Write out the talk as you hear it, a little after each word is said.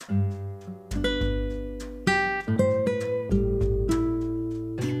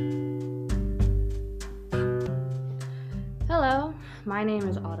My name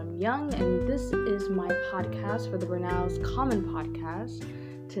is Autumn Young, and this is my podcast for the Brunel's Common Podcast.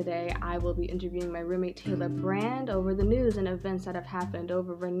 Today, I will be interviewing my roommate Taylor Brand over the news and events that have happened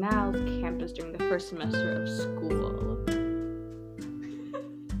over Brunel's campus during the first semester of school.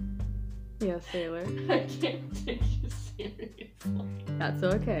 Yes, Taylor. I can't take you seriously. That's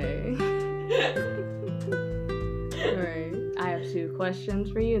okay. Alright, I have 2 questions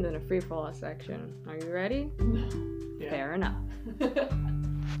for you and then a free-for-all section. Are you ready? No. Yeah. Fair enough.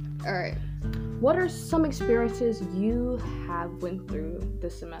 Alright, what are some experiences you have went through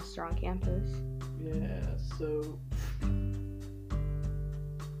this semester on campus? Yeah, so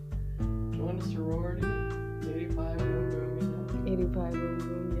joined a sorority, 85 room, 85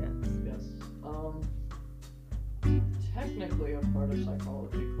 room, yes. Technically a part of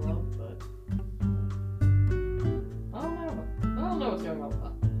psychology club, but I don't know what's going on with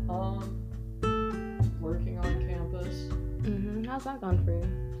that. Working on campus. How's that gone for you?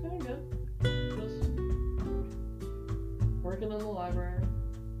 It's going good. Just working in the library.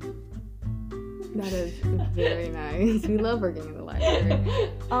 That is very nice. We love working in the library.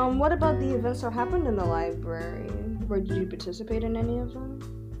 What about the events that happened in the library? Did you participate in any of them?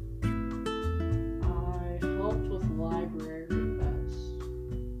 I helped with library events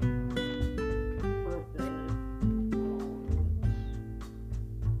for a bit.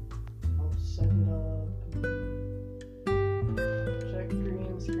 Helped set it up, check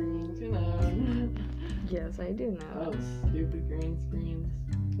green screens, you know. Yes, I do know. Oh, stupid green screens.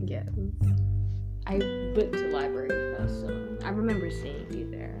 Yes. I went to Library Fest, so I remember seeing you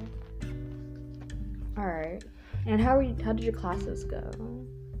there. Alright. And how did your classes go?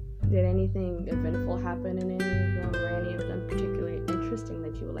 Did anything eventful happen in any of them, or any of them particularly interesting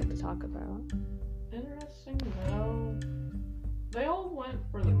that you would like to talk about? Interesting, no. They all went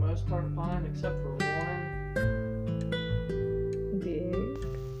for the most part fine, except for one. Big.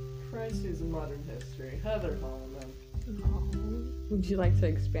 Crises in Modern History. Heather Holman. Oh. Would you like to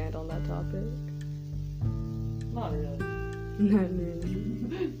expand on that topic? Not really. Not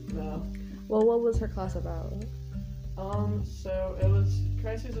really. No. Well, what was her class about? So it was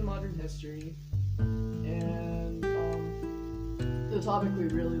Crises in Modern History, and the topic we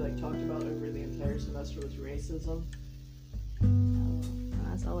really talked about over the entire semester was racism. Oh,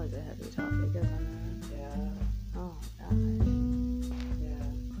 that's always a heavy topic, isn't it? Yeah. Oh, God. Yeah.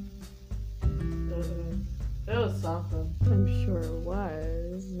 It was something. I'm sure it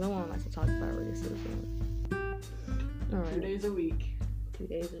was. No one likes to talk about racism. Alright. 2 days a week. 2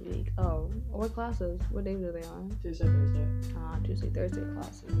 days a week. Oh, what classes? What days are they on? Tuesday, Thursday. Tuesday, Thursday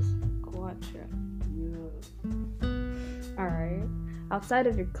classes. Gotcha. Yeah. Alright. Outside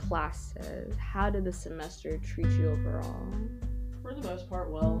of your classes, how did the semester treat you overall? For the most part,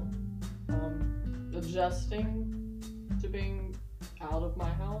 well. Adjusting to being out of my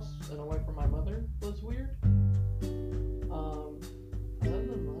house and away from my mother was weird. Other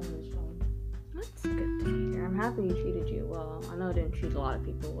than that, it was fun. That's good to hear. I'm happy you treated you well. I know it didn't treat a lot of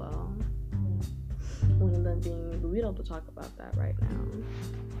people well. One of them being me, but we don't have to talk about that right now.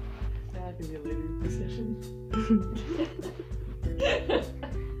 Yeah, I can be a later decision.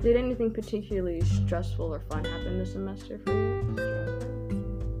 Did anything particularly stressful or fun happen this semester for you?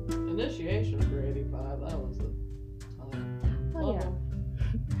 Initiation for 85, that was a time. Oh yeah.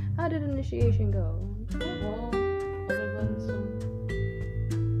 How did initiation go? Well, other than some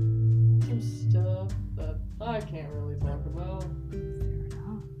stuff that I can't really talk about. Fair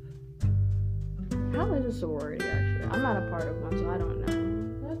enough. How is a sorority actually? I'm not a part of one, so I don't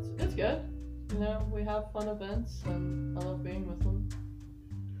know. It's good. You know, we have fun events and I love being with them.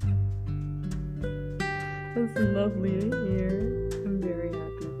 That's lovely to hear. I'm very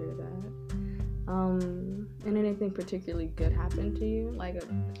happy to hear that. And anything particularly good happened to you? Like a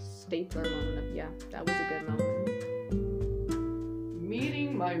stapler moment of, yeah, that was a good moment.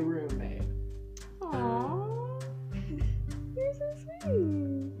 Meeting my roommate. Aww. You're so sweet.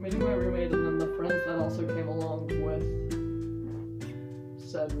 Meeting my roommate and then the friends that also came along with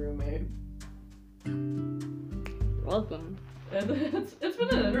said roommate. You're welcome. And it's been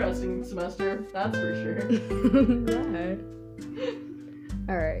an interesting semester, that's for sure. Right.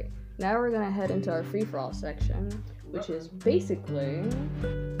 Alright, now we're gonna head into our free-for-all section, which is basically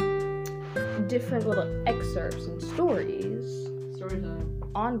different little excerpts and stories Story time.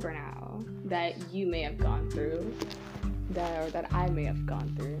 on Brunel that you may have gone through, that I may have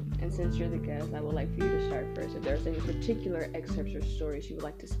gone through. And since you're the guest, I would like for you to start first. If there's any particular excerpts or stories you would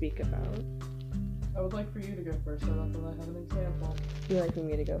like to speak about. I would like for you to go first, so that I have an example. You'd like for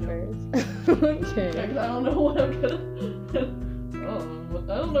me to go Yep. first? Okay. Because I don't know what I'm gonna.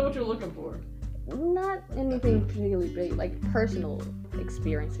 I don't know what you're looking for. not anything particularly big, like personal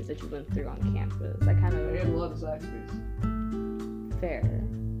experiences that you went through on campus. I kind I had a of lot of Zaxby's. fair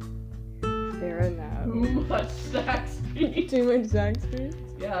enough. Too much Zaxby's. Too much Zaxby's?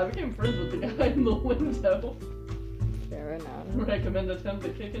 Yeah, I became friends with the guy in the window. Fair enough. Recommend attempt the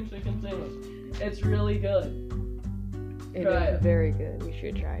Kickin' Chicken sandwich. It's really good. It Try is it. very good. You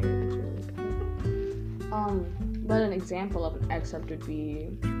should try it. It's really good. But an example of an excerpt would be,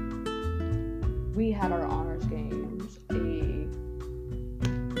 we had our honors games a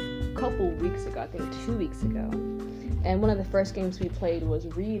couple weeks ago, I think 2 weeks ago. And one of the first games we played was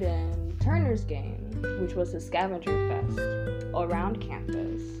Reed and Turner's game, which was a scavenger fest around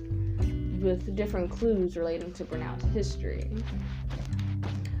campus with different clues relating to Brunel's history.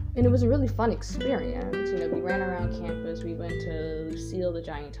 And it was a really fun experience. You know, we ran around campus, we went to Lucille the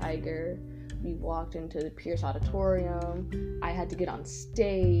Giant Tiger, we walked into the Pierce Auditorium, I had to get on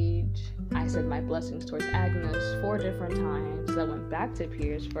stage, I said my blessings towards Agnes 4 different times, I went back to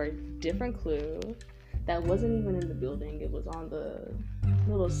Pierce for a different clue that wasn't even in the building, it was on the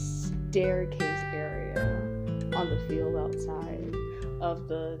little staircase area on the field outside of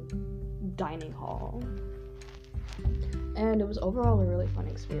the dining hall. And it was overall a really fun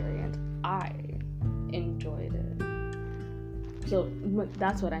experience. I enjoyed it. So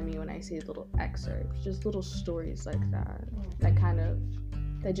that's what I mean when I say little excerpts, just little stories like that,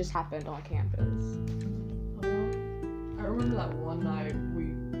 that just happened on campus. I remember that one night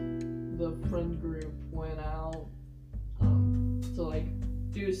the friend group went out to like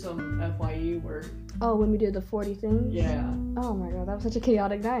do some FYE work. Oh, when we did the 40 things? Yeah. Oh my god, that was such a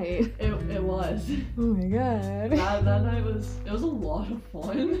chaotic night. It was. Oh my god. That night it was a lot of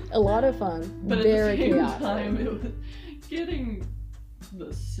fun. A lot of fun. But very at the same chaotic. time, it was getting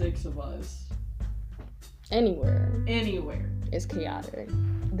the 6 of us Anywhere anywhere. is chaotic.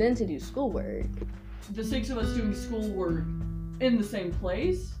 Then to do schoolwork, The 6 of us doing schoolwork in the same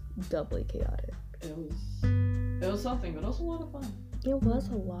place. doubly chaotic. It was something, but also a lot of fun. It was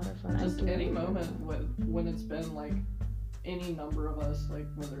a lot of fun. Just I do any remember moment when it's been like any number of us, like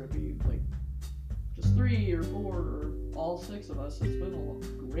whether it be like just 3 or 4 or all 6 of us, it's been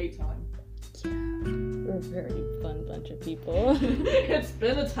a great time. Yeah, we're a very fun bunch of people. It's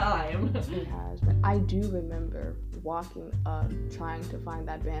been a time. It has, but I do remember walking up trying to find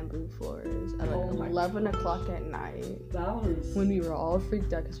that bamboo forest at Oh like my 11 o'clock at night That was when we were all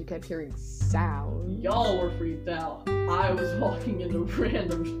freaked out because we kept hearing sound. y'all were freaked out. I was walking into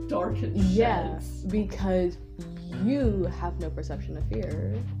random darkened sheds. Yes, because you have no perception of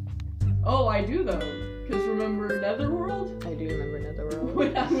fear. Oh, I do though. Cause remember Netherworld? I do remember Netherworld.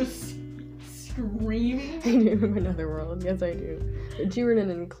 When I was screaming. I do remember Netherworld. Yes, I do. But you were in an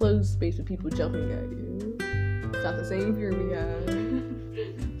enclosed space with people jumping at you. It's not the same fear we have.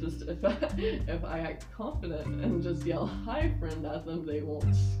 Just if I act confident and just yell "Hi, friend" at them, they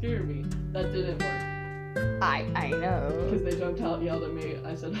won't scare me. That didn't work. I know. Because they jumped out, yelled at me.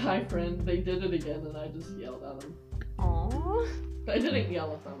 I said "Hi, friend." They did it again, and I just yelled at them. Aww. I didn't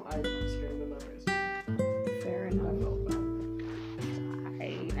yell at them. I screamed in their face. Fair I enough. felt bad. I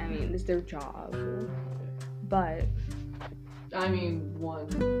mean, it's their job. But I mean,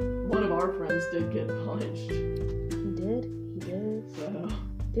 one of our friends did get punched. he did. So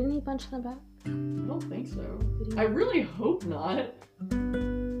Didn't he punch in the back? I don't think so. Did he? I really hope not. I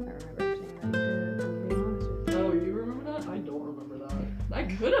remember him saying that he did. I'm being honest with you. Oh, you remember that? I don't remember that. That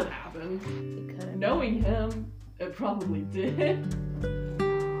could have happened. It could have. Knowing him, it probably did.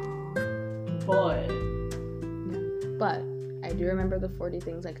 But But I do remember the 40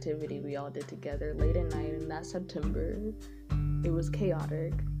 Things activity we all did together late at night in that September. It was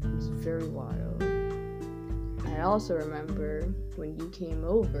chaotic. It was very wild. I also remember when you came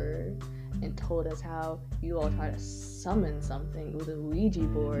over and told us how you all tried to summon something with a Ouija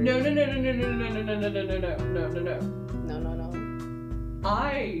board. no. No.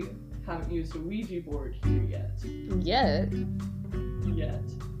 I haven't used a Ouija board here yet. Yet.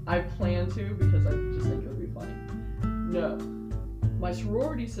 I plan to because I just think it would be funny. No. My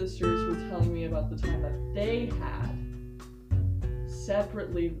sorority sisters were telling me about the time that they had.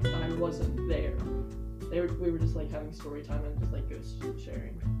 Separately, I wasn't there. We were just like having story time and just like ghost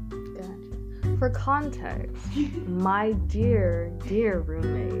sharing. Gotcha. For context, my dear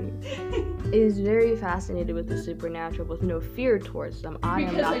roommate is very fascinated with the supernatural with no fear towards them. I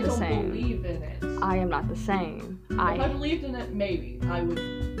am not the Because I same. don't believe in it. I am not the same. If I believed in it, maybe I would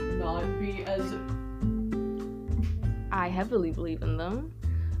not be as. I heavily believe in them.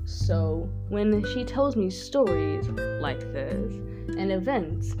 So when she tells me stories like this, and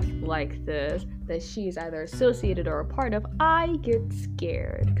events like this that she's either associated or a part of, I get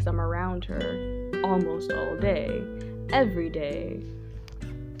scared because I'm around her almost all day, every day.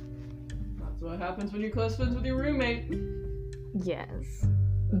 That's what happens when you're close friends with your roommate. Yes.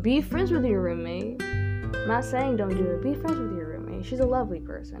 Be friends with your roommate. I'm not saying don't do it. Be friends with your roommate. She's a lovely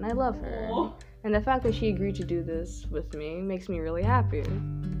person. I love her. Aww. And the fact that she agreed to do this with me makes me really happy.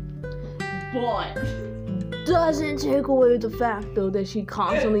 But Doesn't take away the fact, though, that she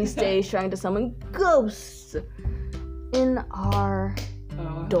constantly stays trying to summon ghosts in our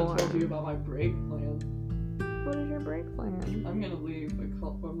dorm. I told you about my break plan. What is your break plan? I'm gonna leave a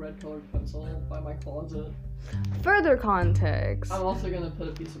red colored pencil by my closet. Further context. I'm also gonna put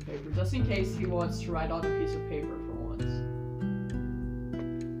a piece of paper, just in case he wants to write on a piece of paper for once.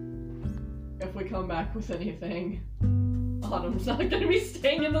 If we come back with anything, Autumn's not gonna be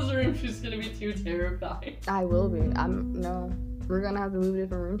staying in this room. She's gonna be too terrified. I will be. No. We're gonna have to move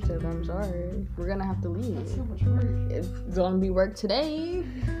different rooms together. I'm sorry. We're gonna have to leave. That's so much work. It's gonna be work today.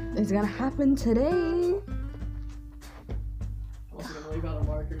 It's gonna happen today. I'm also gonna leave out a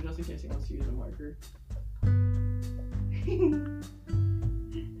marker, just in case he wants to use a marker.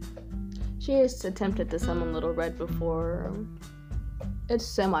 She has attempted to summon Little Red before. It's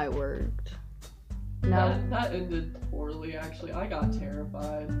semi-worked. No. That ended poorly, actually. I got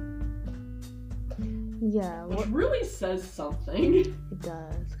terrified. Yeah. Which really says something. It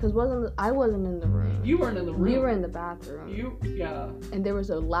does. Because I wasn't in the room. You weren't in the room. We were in the bathroom. Yeah. And there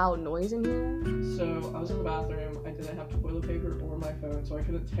was a loud noise in here. So, I was in the bathroom. I didn't have toilet paper or my phone, so I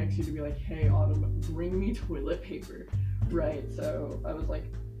couldn't text you to be like, hey, Autumn, bring me toilet paper. Right, so I was like,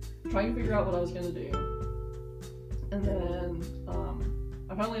 trying to figure out what I was gonna do. And then,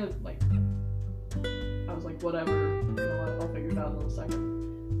 I finally, I was like, whatever, you know what, I'll figure it out in a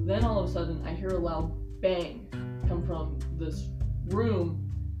second. Then all of a sudden, I hear a loud bang come from this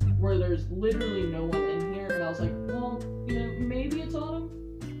room where there's literally no one in here, and I was like, well, maybe it's Autumn?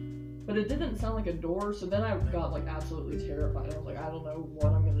 But it didn't sound like a door, so then I got, absolutely terrified. I was like, I don't know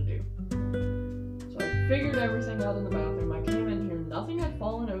what I'm gonna do. So I figured everything out in the bathroom. I came in here, nothing had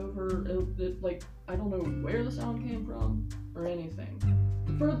fallen over, I don't know where the sound came from, or anything.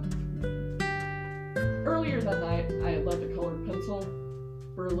 Earlier that night, I had left a colored pencil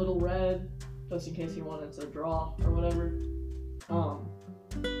for a Little Red, just in case he wanted to draw or whatever. But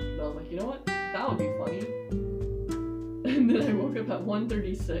I was like, you know what? That would be funny. And then I woke up at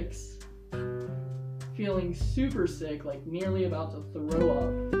 1:36, feeling super sick, nearly about to throw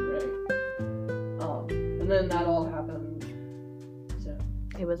up, right? And then that all happened. So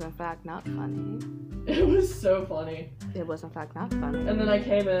It was in fact not funny. it was so funny. It was in fact not funny. And then I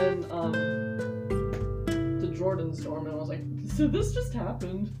came in to Jordan's dorm and I was like, so this just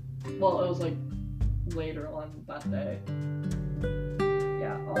happened. Well, it was later on that day.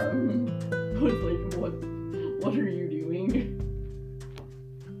 Yeah, was like, what are you doing?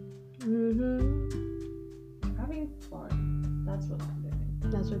 Having fun. That's what I'm doing.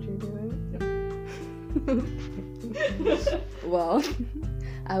 That's what you're doing? Yep. Well,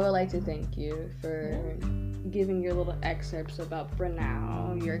 I would like to thank you for giving your little excerpts about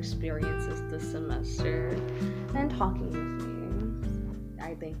Brunel, your experiences this semester, and talking with me.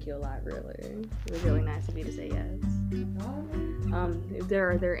 I thank you a lot, really. It was really nice of you to say yes.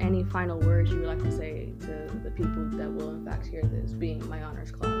 Are there any final words you would like to say to the people that will in fact hear this, being my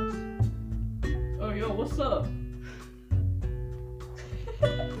honors class? Oh, yo, what's up?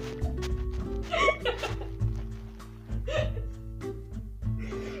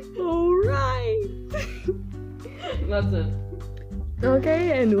 Alright! That's it.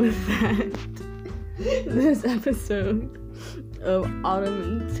 Okay, and with that, this episode of Autumn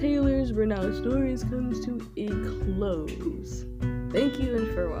and Taylor's Brunel Stories comes to a close. Thank you and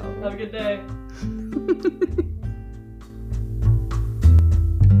farewell. Have a good day.